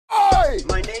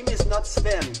not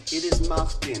Sven, it is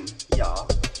Martin, yeah.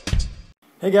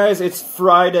 Hey guys, it's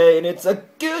Friday and it's a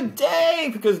good day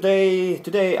because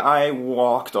today I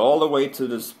walked all the way to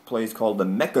this place called the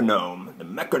Mekanome. The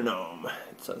Mekanome.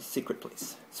 It's a secret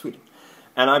place, Sweden.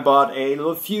 And I bought a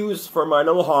little fuse for my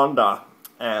little Honda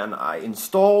and I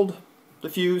installed the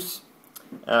fuse,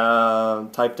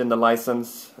 typed in the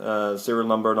license, serial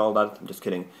number and all that. I'm just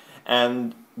kidding.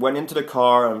 And went into the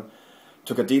car and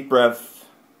took a deep breath,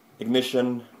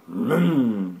 ignition,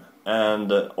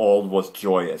 and all was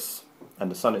joyous.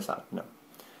 And the sun is out. No.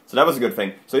 So that was a good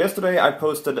thing. So yesterday I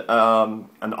posted an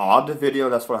odd video.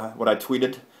 That's what I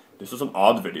tweeted. This was an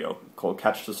odd video called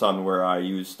Catch the Sun, where I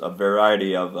used a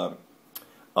variety of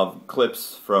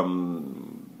clips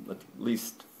from at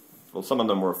least, well, some of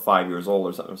them were 5 years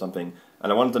old or something,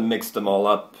 and I wanted to mix them all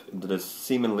up into this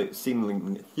seemingly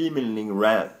supposedly,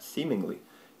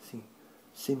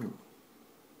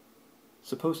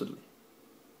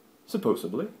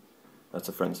 that's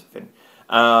a French thing,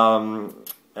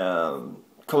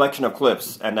 collection of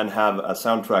clips, and then have a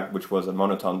soundtrack which was a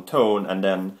monotone tone, and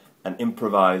then an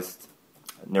improvised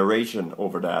narration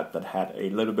over that had a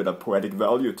little bit of poetic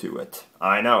value to it.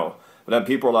 I know. But then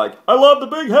people are like, I love the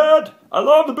big head! I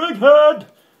love the big head!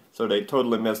 So they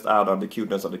totally missed out on the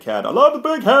cuteness of the cat. I love the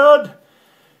big head!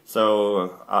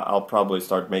 So I'll probably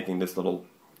start making this little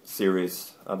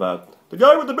series about the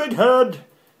guy with the big head!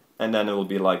 And then it will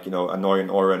be like, you know, Annoying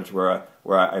Orange, where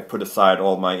I put aside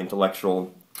all my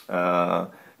intellectual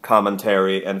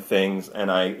commentary and things,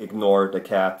 and I ignore the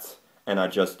cat, and I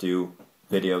just do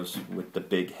videos with the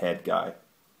big head guy.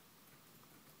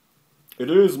 It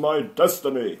is my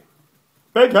destiny.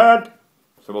 Big head!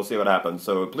 So we'll see what happens.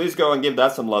 So please go and give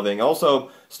that some loving. Also,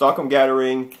 Stockholm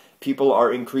gathering, people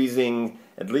are increasing,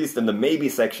 at least in the maybe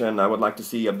section. I would like to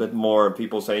see a bit more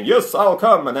people saying, yes, I'll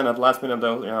come, and then at the last minute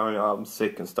they'll, you know, I'm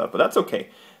sick and stuff, but that's okay.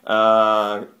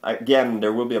 Again,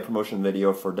 there will be a promotion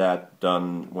video for that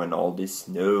done when all this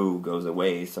snow goes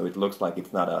away, so it looks like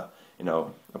it's not a, you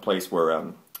know, a place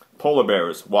where polar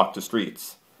bears walk the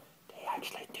streets. They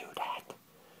actually do that.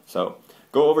 So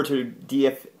go over to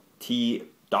dft.ba,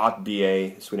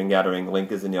 Sweden Gathering,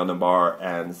 link is in the other bar,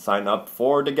 and sign up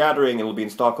for the gathering. It will be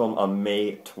in Stockholm on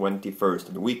May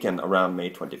 21st, the weekend around May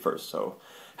 21st. So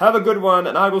have a good one,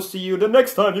 and I will see you the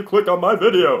next time you click on my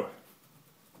video.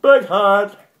 Big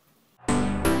heart!